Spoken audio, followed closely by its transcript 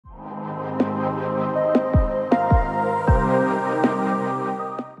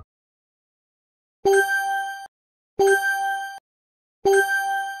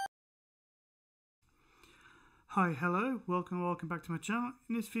Hi, hello, welcome back to my channel.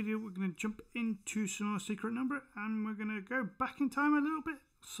 In this video we're going to jump into Sonora's Secret Number and we're going to go back in time a little bit.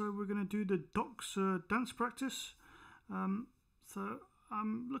 So we're going to do the DOXA dance practice. So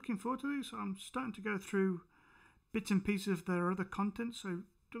I'm looking forward to this. I'm starting to go through bits and pieces of their other content. So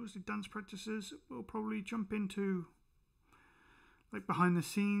obviously dance practices, we'll probably jump into like behind the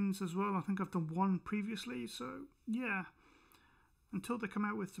scenes as well. I think I've done one previously. So yeah, until they come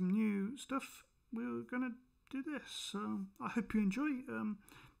out with some new stuff, we're going to do this. So I hope you enjoy.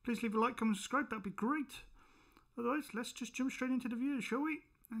 Please leave a like, comment, subscribe, that'd be great. Otherwise, let's just jump straight into the video, shall we?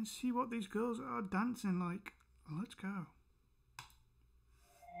 And see what these girls are dancing like. Let's go.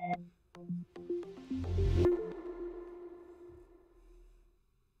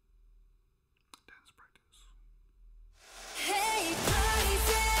 Dance practice. Hey,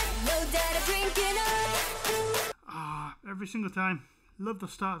 no data drinking up. Every single time. Love the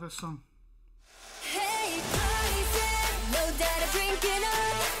start of this song. No data drinking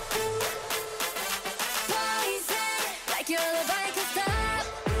up. Poison, like your lullaby can stop.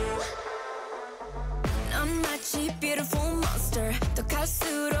 넌 마치 beautiful monster. 더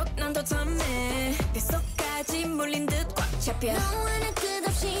갈수록 난 더 탐해. 뱃속까지 물린 듯 꽉 잡혀. 너와는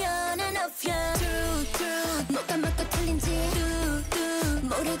끝없이 연한 어필. True, 뭐가 맞고 틀린지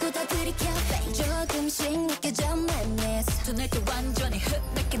모르고 다 들이켜. 조금씩 느껴져 madness. 두 날 때 완전히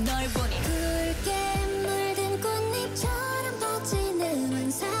흩날게 널 보니 붉게 물든 꽃잎처럼 퍼지는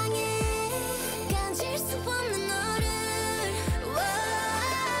환상에 간질 수 없는 너를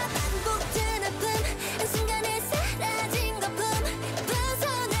반복된 아픔 한순간에 사라진 거품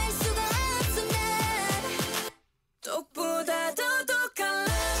벗어날 수가 없어 난 똑보다 더 독한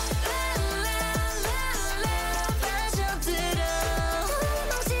love 빠져들어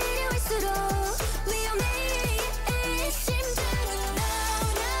도망치려 할수록 위험해 심장은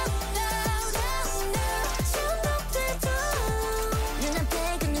중독돼도 눈앞에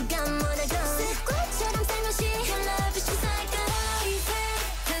그 누가 뭐라고 습관처럼 살며시 Your love is just like a poison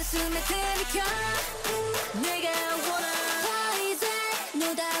한숨에 들이켜 내가 원한 poison No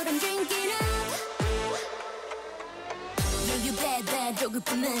doubt I'm drinking up Yeah you bad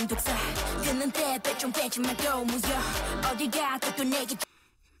조급함은 독사 끊는 때 배좀 빼지 말고 무서 어딜 가도 또 내게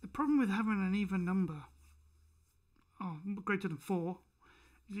The problem with having an even number, greater than 4,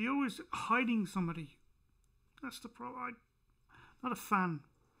 is you're always hiding somebody. That's the problem. I'm not a fan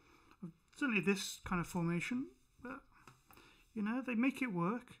of certainly this kind of formation, but you know, they make it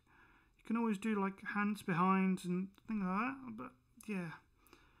work. You can always do like hands behind and things like that, but yeah.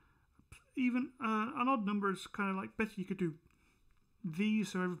 Even an odd number is kind of like better. You could do these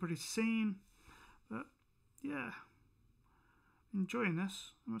so everybody's seeing, but yeah. Enjoying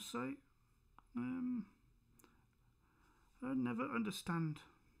this, I must say. I never understand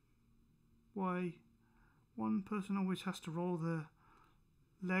why one person always has to roll their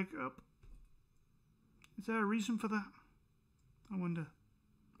leg up. Is there a reason for that? I wonder.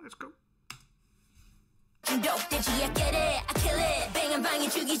 Let's go. 중독되지 I get it, I kill it bang 한 방에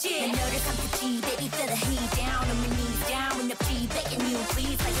죽이지 난 너를 삼키지 Baby feel the heat down on my knees down 문 없지 begging you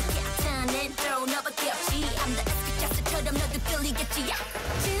please like a captain and throw 너밖에 없지 I'm the 에스피카스처럼 너도 끌리겠지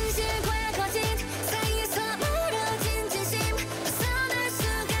진실과 거짓 사이에서 멀어진 진심 벗어날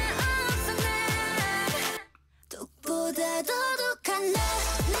수가 없어 난 독보다 더 독한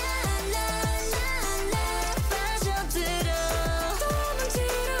love 빠져들어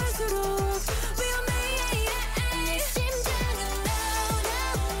도망치려 할수록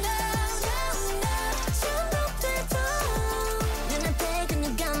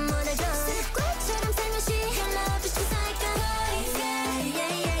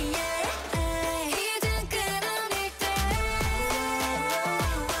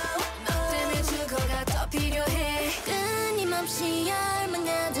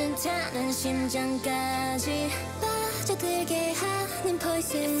심장까지 빠져들게 하는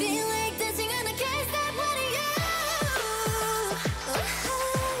poison I feel like dancing and I can't stop wanting you for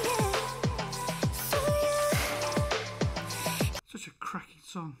you Such a cracking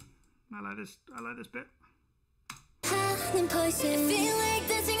song. I like this bit. 하는 poison I feel like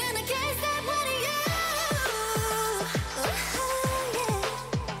dancing and I can't stop wanting you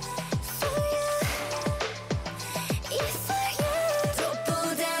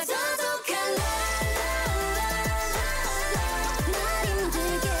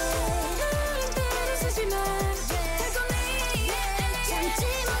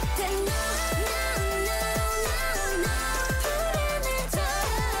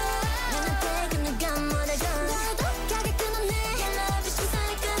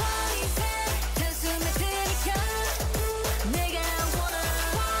내가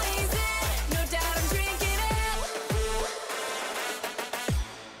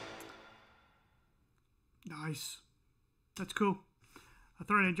Nice. That's cool. I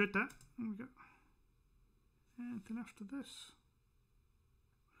thoroughly enjoyed that. There we go. Anything after this?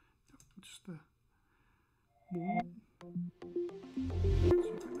 Just the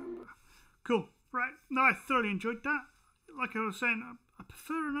cool. Right. No, I thoroughly enjoyed that. Like I was saying, I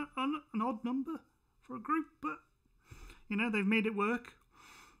prefer an odd number for a group, but you know, they've made it work.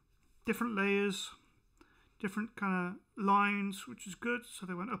 Different layers, different kind of lines, which is good. So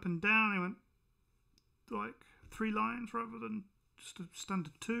they went up and down. They went like 3 lines rather than just a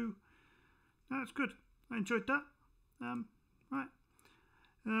standard 2. No, it's good. I enjoyed that. Right.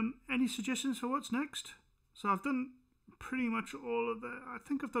 Any suggestions for what's next? So I've done pretty much all of I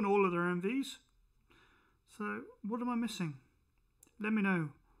think I've done all of their MVs. So what am I missing? Let me know.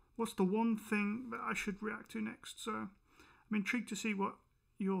 What's the one thing that I should react to next? So I'm intrigued to see what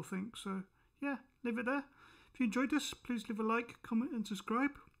you all think. So yeah, leave it there. If you enjoyed this, please leave a like, comment and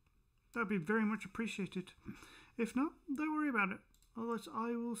subscribe. That would be very much appreciated. If not, don't worry about it. Otherwise,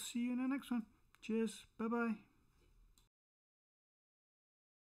 I will see you in the next one. Cheers. Bye-bye.